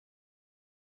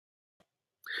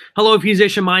Hello,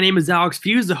 Feuzion. My name is Alex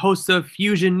Feuz, the host of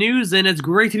Fusion News, and it's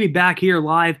great to be back here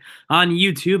live on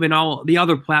YouTube and all the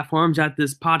other platforms that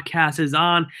this podcast is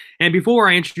on. And before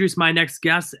I introduce my next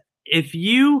guest, if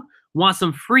you want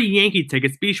some free Yankee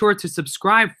tickets, be sure to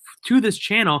subscribe to this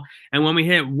channel. And when we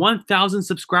hit 1,000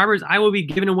 subscribers, I will be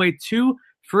giving away 2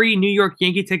 free New York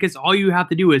Yankee tickets. All you have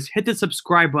to do is hit the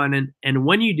subscribe button, and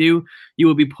when you do, you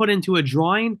will be put into a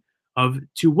drawing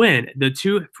to win the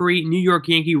 2 free New York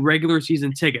Yankee regular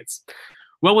season tickets.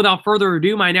 Well, without further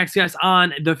ado, my next guest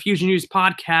on the Fusion News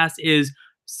podcast is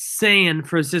San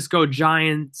Francisco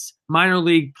Giants minor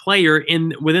league player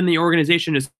within the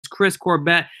organization is Chris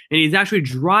Corbett, and he's actually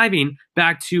driving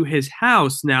back to his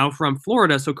house now from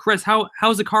Florida. So, Chris,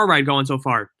 how's the car ride going so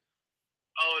far?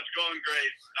 Oh, it's going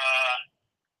great.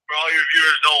 For all your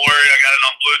viewers, don't worry. I got it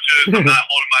on Bluetooth. I'm not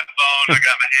holding my phone. I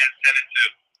got my hands tended to.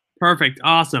 Perfect.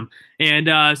 Awesome.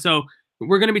 And so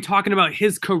we're going to be talking about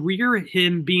his career,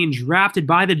 him being drafted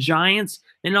by the Giants,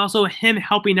 and also him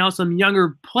helping out some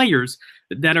younger players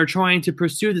that are trying to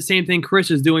pursue the same thing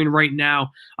Chris is doing right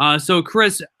now. So,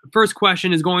 Chris, first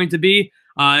question is going to be,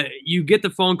 you get the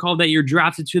phone call that you're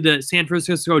drafted to the San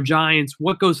Francisco Giants.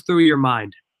 What goes through your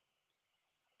mind?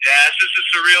 Yeah, it's just a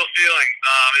surreal feeling.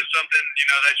 It's something,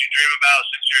 that you dream about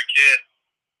since you're a kid,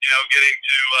 getting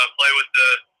to play with the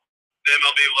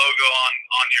MLB logo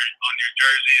on your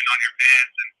jersey and on your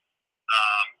pants, and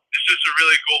it's just a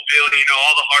really cool feeling.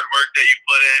 All the hard work that you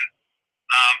put in,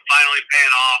 finally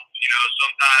paying off.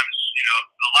 Sometimes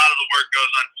a lot of the work goes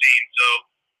unseen. So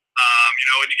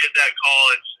when you get that call,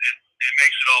 it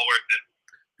makes it all worth it.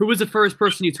 Who was the first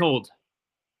person you told?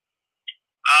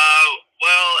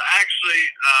 Well, actually,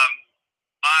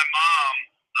 my mom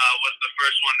was the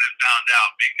first one that found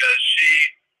out because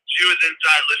she was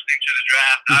inside listening to the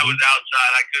draft. I was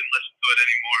outside. I couldn't listen to it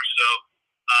anymore. So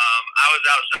I was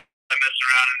outside messing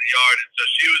around in the yard, and so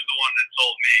she was the one that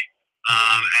told me.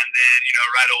 And then,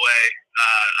 right away,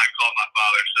 I called my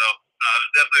father. So it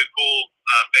was definitely a cool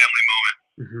family moment.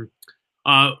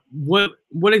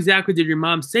 What exactly did your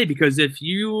mom say? Because if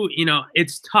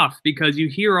it's tough because you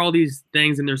hear all these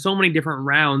things and there's so many different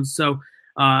rounds. So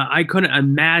I couldn't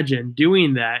imagine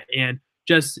doing that, and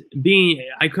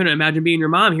I couldn't imagine being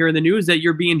your mom hearing the news that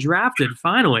you're being drafted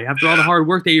finally after all the hard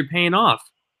work that you're paying off.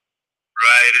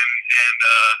 Right, and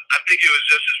I think it was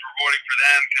just as rewarding for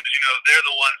them because they're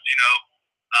the ones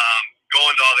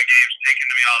going to all the games, taking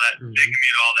me to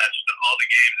all that stuff, all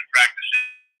the games and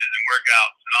practices and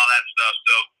workouts and all that stuff.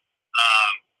 So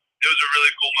it was a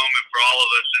really cool moment for all of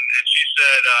us. And she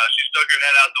said she stuck her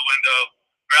head out the window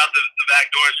or out the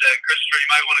back door and said, "Christopher, you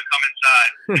might want to come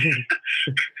inside."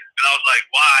 And I was like,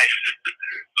 "Why?"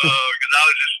 Because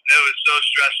it was so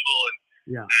stressful and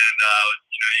you're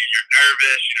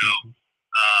nervous,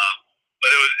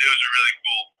 but it was a really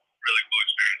cool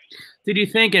experience. Did you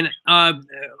think? And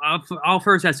I'll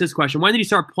first ask this question: when did you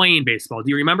start playing baseball? Do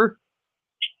you remember?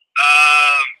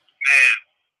 Man,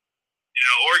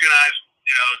 organized,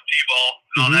 t-ball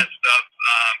and all that stuff.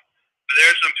 But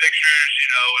there's some pictures,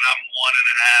 when I'm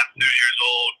 1.5, 2 years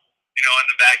old, in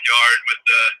the backyard with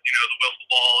the wiffle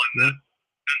ball and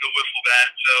the wiffle bat.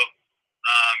 So,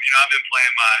 I've been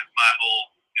playing my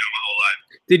whole life.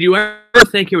 Did you ever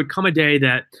think it would come a day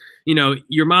that,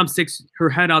 your mom sticks her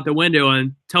head out the window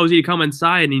and tells you to come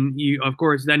inside, and you, of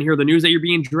course, then hear the news that you're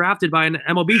being drafted by an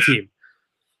MLB team?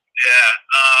 Yeah.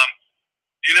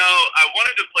 I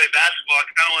wanted to play basketball. I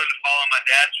kind of wanted to follow my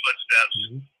dad's footsteps.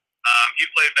 He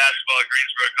played basketball at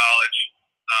Greensboro College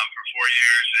for 4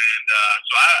 years, and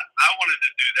so I wanted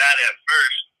to do that at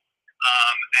first.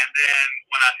 And then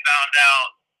when I found out,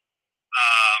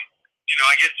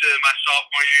 I get to my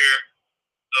sophomore year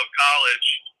of college,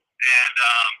 and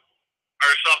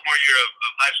or sophomore year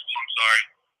of high school, I'm sorry.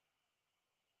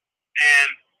 And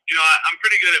I'm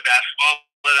pretty good at basketball,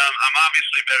 but I'm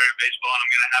obviously better at baseball, and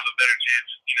I'm going to have a better chance,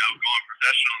 going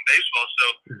professional in baseball. So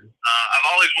I've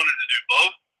always wanted to do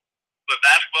both, but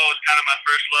basketball was kind of my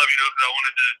first love, because I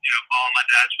wanted to, follow my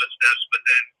dad's footsteps. But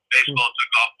then baseball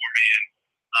took off for me, and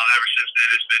ever since then,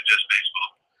 it's been just baseball.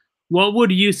 What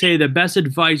would you say the best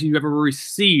advice you've ever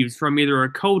received from either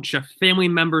a coach, a family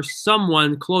member,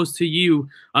 someone close to you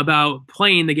about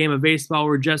playing the game of baseball,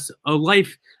 or just a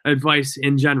life advice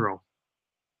in general?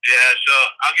 Yeah, so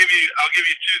I'll give you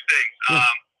two things.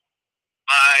 Yeah.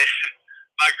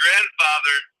 My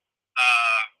grandfather,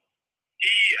 he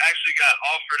actually got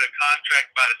offered a contract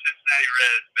by the Cincinnati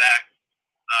Reds back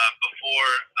before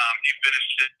he finished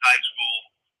his high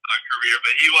school career,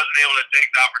 but he wasn't able to take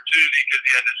the opportunity because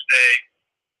he had to stay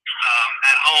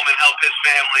at home and help his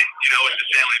family, with his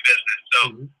family business.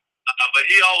 So, but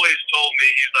he always told me,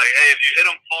 he's like, "Hey, if you hit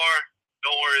them far,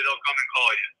 don't worry, they'll come and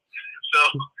call you. So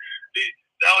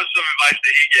that was some advice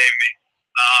that he gave me.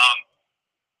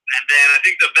 And then I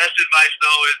think the best advice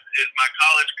though is my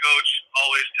college coach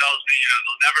always tells me,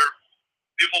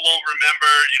 people won't remember,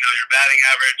 your batting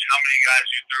average, how many guys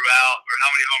you threw out, or how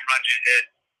many home runs you hit.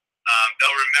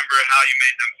 They'll remember how you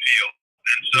made them feel.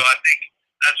 And so I think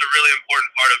that's a really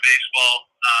important part of baseball,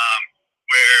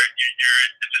 where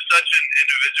it's such an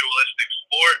individualistic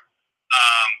sport,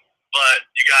 but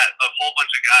you got a whole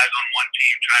bunch of guys on one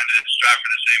team trying to strive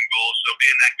for the same goal. So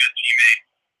being that good teammate,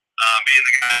 being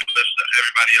the guy who lifts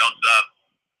everybody else up,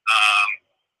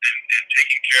 and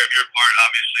taking care of your part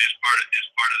obviously is part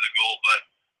of the goal. But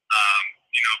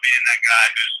being that guy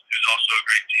who's also a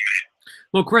great teammate.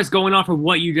 Well, Chris, going off of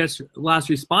what you just last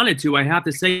responded to, I have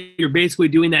to say you're basically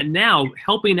doing that now,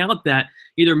 helping out that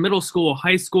either middle school,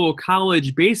 high school,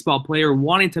 college baseball player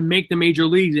wanting to make the major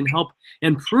leagues and help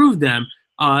improve them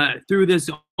through this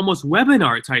almost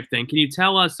webinar type thing. Can you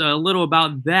tell us a little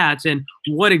about that and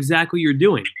what exactly you're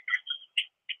doing?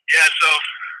 Yeah, so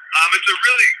it's a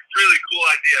really, really cool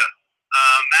idea.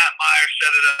 Matt Meyer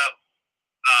set it up.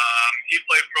 He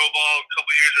played pro ball a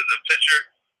couple years as a pitcher.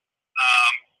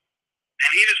 And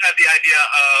he just had the idea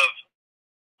of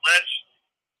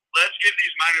let's give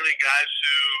these minor league guys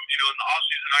who, in the off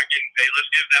season aren't getting paid,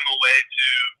 let's give them a way to,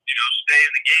 stay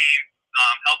in the game,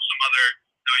 help some other,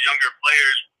 younger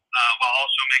players, while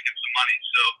also making some money.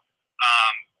 So,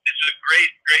 it's a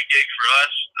great gig for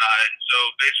us. So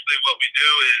basically what we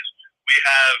do is we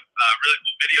have really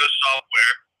cool video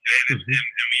software, okay, and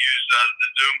we use the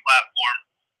Zoom platform.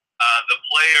 The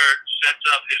player sets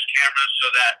up his camera so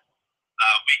that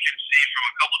we can see from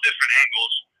a couple different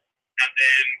angles, and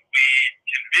then we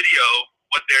can video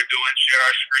what they're doing, share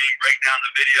our screen, break down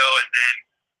the video, and then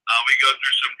we go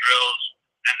through some drills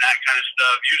and that kind of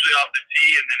stuff, usually off the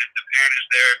tee, and then if the parent is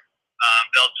there,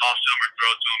 they'll toss them or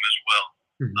throw to them as well.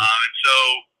 And so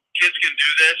kids can do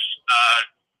this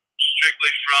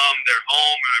strictly from their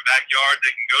home or their backyard.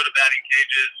 They can go to batting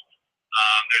cages.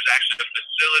 There's actually a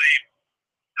facility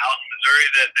out in Missouri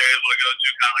that they're able to go to,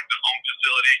 kind of like the home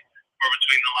facility or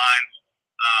between the lines.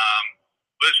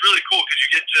 But it's really cool because you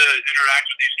get to interact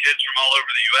with these kids from all over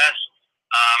the U.S.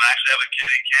 I actually have a kid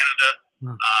in Canada.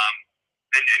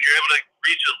 And you're able to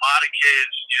reach a lot of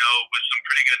kids, with some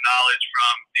pretty good knowledge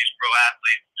from these pro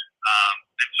athletes.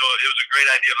 And so it was a great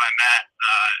idea by Matt,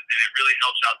 and it really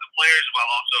helps out the players while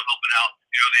also helping out,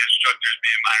 the instructors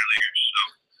being minor leaguers. So.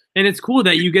 And it's cool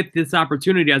that you get this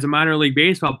opportunity as a minor league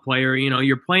baseball player.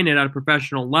 You're playing it at a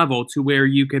professional level to where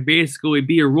you could basically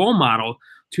be a role model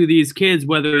to these kids,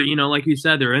 whether, like you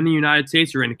said, they're in the United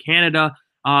States or in Canada.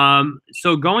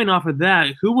 So going off of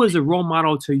that, who was a role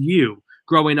model to you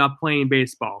growing up playing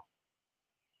baseball?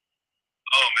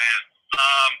 Oh, man.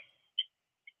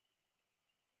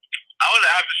 I would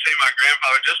have to say my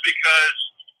grandfather, just because,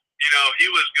 he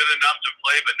was good enough to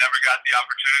play but never got the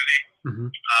opportunity.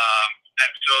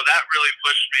 And so that really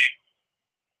pushed me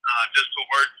just to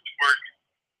work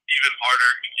even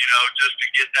harder, just to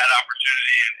get that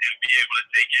opportunity and be able to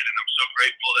take it. And I'm so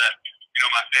grateful that,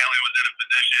 my family was in a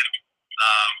position,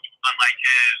 unlike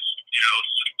his,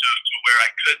 to where I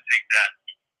could take that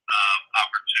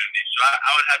opportunity. So I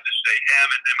would have to say him.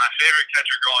 And then my favorite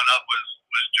catcher growing up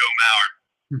was Joe Mauer,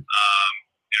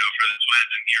 for the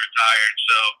Twins, and he retired.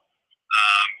 So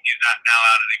he's not now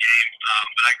out of the game.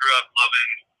 But I grew up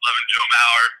loving Joe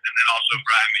Mauer, and then also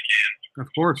Brian McCann. Of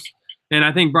course. And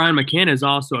I think Brian McCann is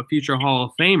also a future Hall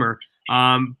of Famer.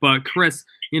 But Chris,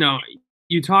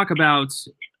 you talk about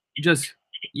just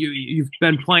you've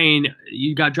been playing,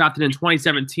 you got drafted in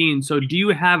 2017. So do you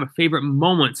have a favorite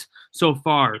moment so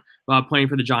far playing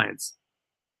for the Giants?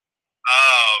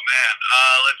 Oh, man.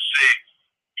 Let's see.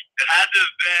 It had to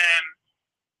have been,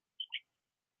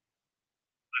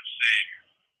 let's see.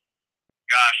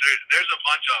 Gosh, there's a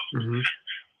bunch of them.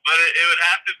 But it would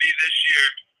have to be this year.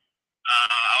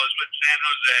 I was with San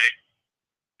Jose,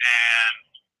 and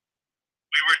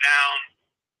we were down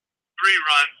 3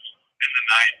 runs in the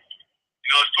ninth.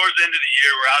 It's towards the end of the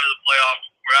year. We're out of the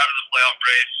playoff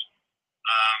race.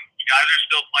 Guys are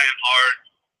still playing hard,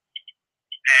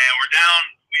 and we're down.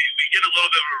 We get a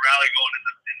little bit of a rally going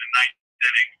in the ninth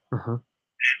inning,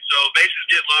 and so bases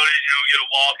get loaded. We get a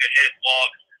walk, a hit,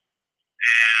 walk,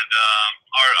 and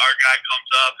our guy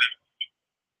comes up and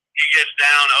he gets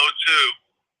down 0-2,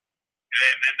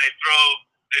 and then they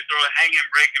throw a hanging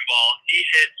breaking ball. He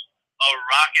hits a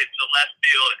rocket to left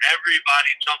field.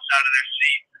 Everybody jumps out of their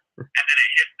seat, and then it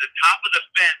hits the top of the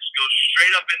fence, goes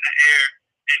straight up in the air,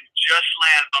 and just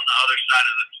lands on the other side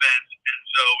of the fence. And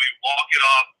so we walk it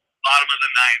off, bottom of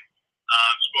the ninth,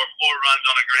 score 4 runs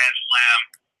on a grand slam,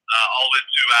 all with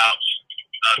 2 outs.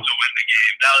 to win the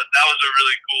game. That was a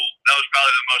really cool. That was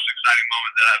probably the most exciting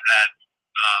moment that I've had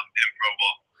in pro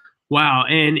ball. Wow,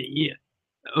 and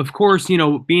of course,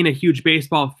 being a huge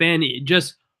baseball fan,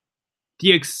 just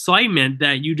the excitement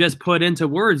that you just put into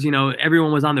words,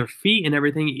 everyone was on their feet and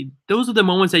everything. Those are the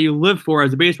moments that you live for as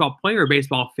a baseball player, a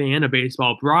baseball fan, a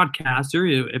baseball broadcaster,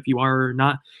 if you are or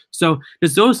not. So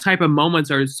just those type of moments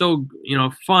are so,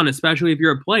 fun, especially if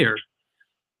you're a player.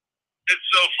 It's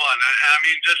so fun. I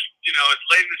mean, just, it's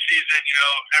late in the season,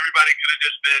 everybody could have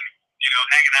just been,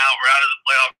 hanging out. We're out of the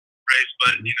playoff race,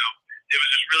 but, it was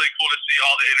just really cool to see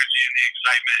all the energy and the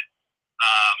excitement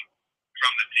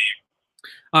from the team.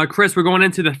 Chris, we're going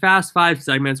into the Fast Five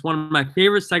segments. One of my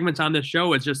favorite segments on this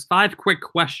show is just 5 quick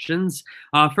questions.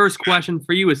 First question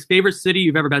for you is favorite city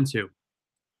you've ever been to?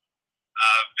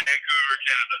 Vancouver,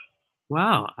 Canada.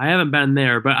 Wow, I haven't been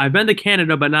there, but I've been to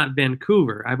Canada, but not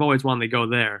Vancouver. I've always wanted to go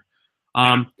there.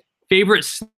 Favorite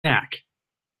snack?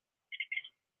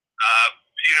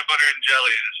 Peanut butter and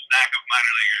jelly, the snack of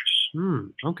minor leaguers.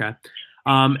 Okay.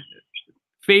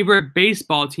 Favorite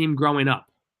baseball team growing up?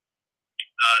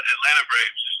 Atlanta Braves.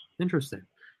 Interesting.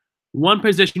 One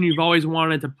position you've always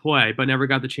wanted to play but never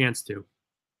got the chance to?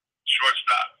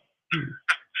 Shortstop.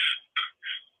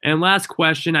 And last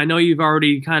question, I know you've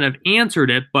already kind of answered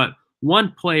it, but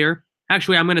one player,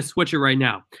 actually I'm going to switch it right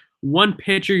now. One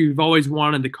pitcher you've always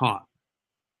wanted to caught?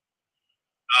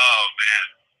 Oh, man.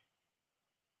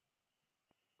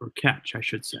 Or catch, I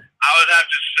should say. I would have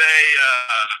to say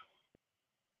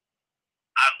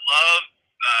I love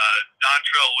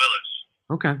Dontrell Willis.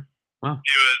 Okay. Wow.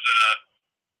 He was a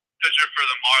pitcher for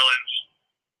the Marlins,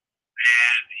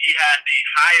 and he had the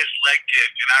highest leg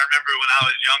kick. And I remember when I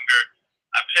was younger,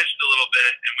 I pitched a little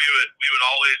bit, and we would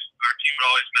always, our team would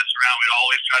always mess around. We'd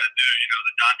always try to do,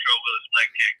 the Dontrell Willis leg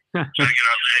kick, try to get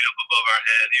our leg up above our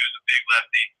head. He was a big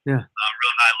lefty. Yeah.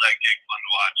 Real high leg kick, fun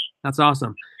to watch. That's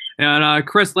awesome. And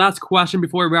Chris, last question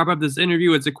before we wrap up this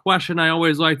interview. It's a question I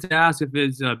always like to ask if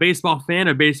it's a baseball fan,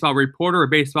 a baseball reporter,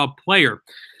 a baseball player.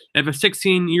 If a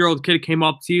 16-year-old kid came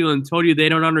up to you and told you they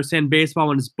don't understand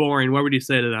baseball and it's boring, what would you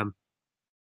say to them?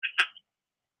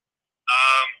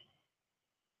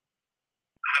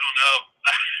 I don't know.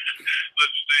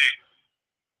 Let's see.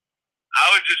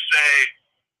 I would just say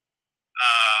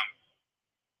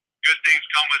good things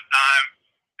come with time.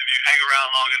 If you hang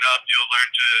around long enough, you'll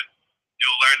learn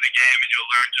the game and you'll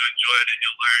learn to enjoy it, and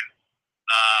you'll learn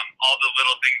all the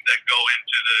little things that go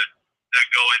into the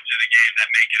game that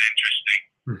make it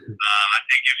interesting. I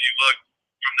think if you look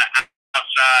from the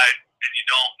outside and you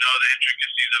don't know the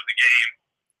intricacies of the game,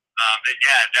 then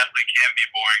yeah, it definitely can be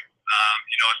boring.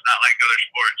 It's not like other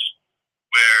sports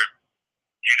where,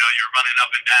 you're running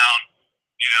up and down,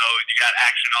 you got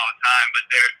action all the time, but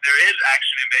there is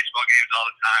action in baseball games all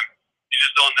the time. You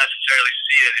just don't necessarily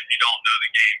see it if you don't know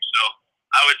the game. So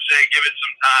I would say give it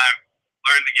some time,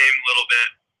 learn the game a little bit,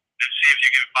 and see if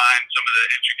you can find some of the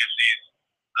intricacies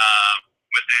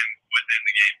within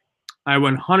the game. I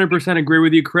 100% agree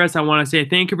with you, Chris. I want to say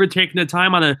thank you for taking the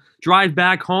time on a drive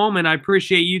back home, and I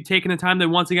appreciate you taking the time to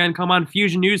once again come on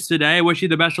Feuzion News today. I wish you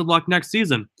the best of luck next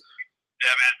season.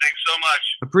 Yeah, man. Thanks so much.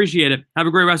 Appreciate it. Have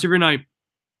a great rest of your night.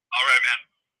 All right,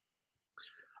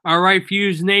 man. All right,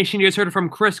 Feuz Nation, you just heard it from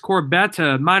Chris Corbett,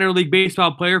 a minor league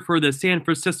baseball player for the San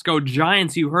Francisco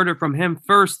Giants. You heard it from him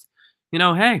first.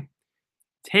 Hey,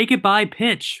 take it by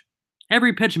pitch.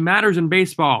 Every pitch matters in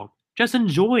baseball. Just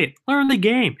enjoy it. Learn the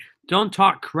game. Don't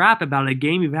talk crap about a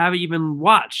game you haven't even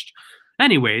watched.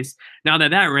 Anyways, now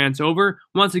that rant's over,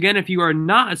 once again, if you are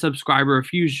not a subscriber of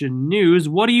Feuzion News,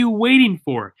 what are you waiting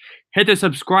for? Hit the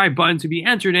subscribe button to be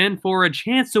entered in for a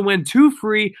chance to win 2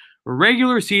 free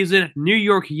regular season New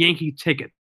York Yankee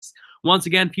tickets. Once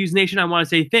again, Feuz Nation, I want to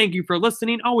say thank you for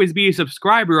listening. Always be a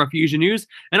subscriber of Feuzion News,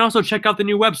 and also check out the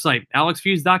new website,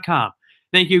 alexfeuz.com.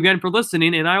 Thank you again for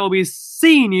listening, and I will be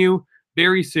seeing you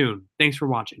very soon. Thanks for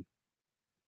watching.